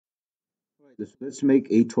Right, let's make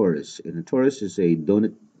a torus. And a torus is a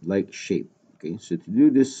donut-like shape. Okay, so to do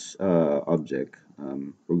this object,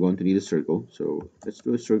 we're going to need a circle. So let's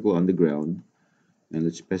do a circle on the ground, and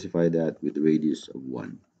let's specify that with a radius of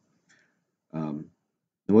 1. Um,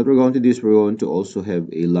 and what we're going to do is we're going to also have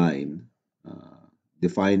a line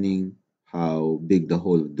defining how big the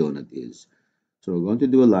whole donut is. So we're going to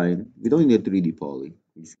do a line. We don't need a 3D poly.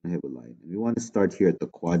 We're just going to have a line. And we want to start here at the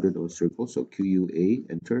quadrant of a circle. So QUA,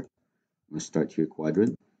 enter. I'm going to start here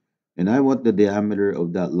quadrant. And I want the diameter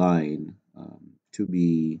of that line to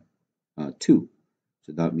be 2.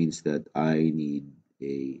 So that means that I need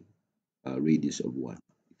a radius of 1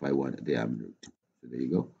 if I want a diameter of 2. So there you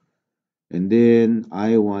go. And then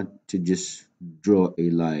I want to just draw a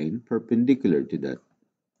line perpendicular to that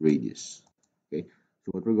radius. Okay.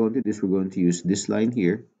 So what we're going to do is we're going to use this line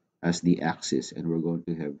here as the axis, and we're going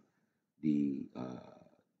to have the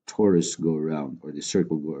torus go around, or the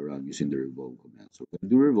circle go around, using the revolve command. So we're going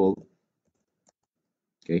to do revolve.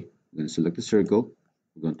 Okay, we're going to select the circle,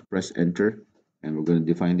 we're going to press enter, and we're going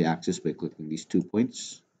to define the axis by clicking these 2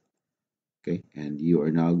 points. Okay, and you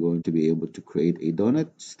are now going to be able to create a donut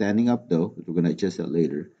standing up though, but we're going to adjust that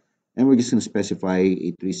later. And we're just going to specify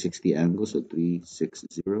a 360 angle, so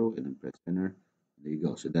 360, and then press enter. There you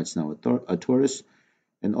go. So that's now a torus,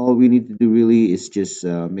 and all we need to do really is just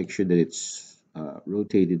make sure that it's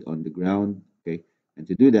rotated on the ground. Okay, and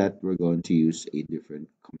to do that, we're going to use a different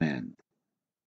command.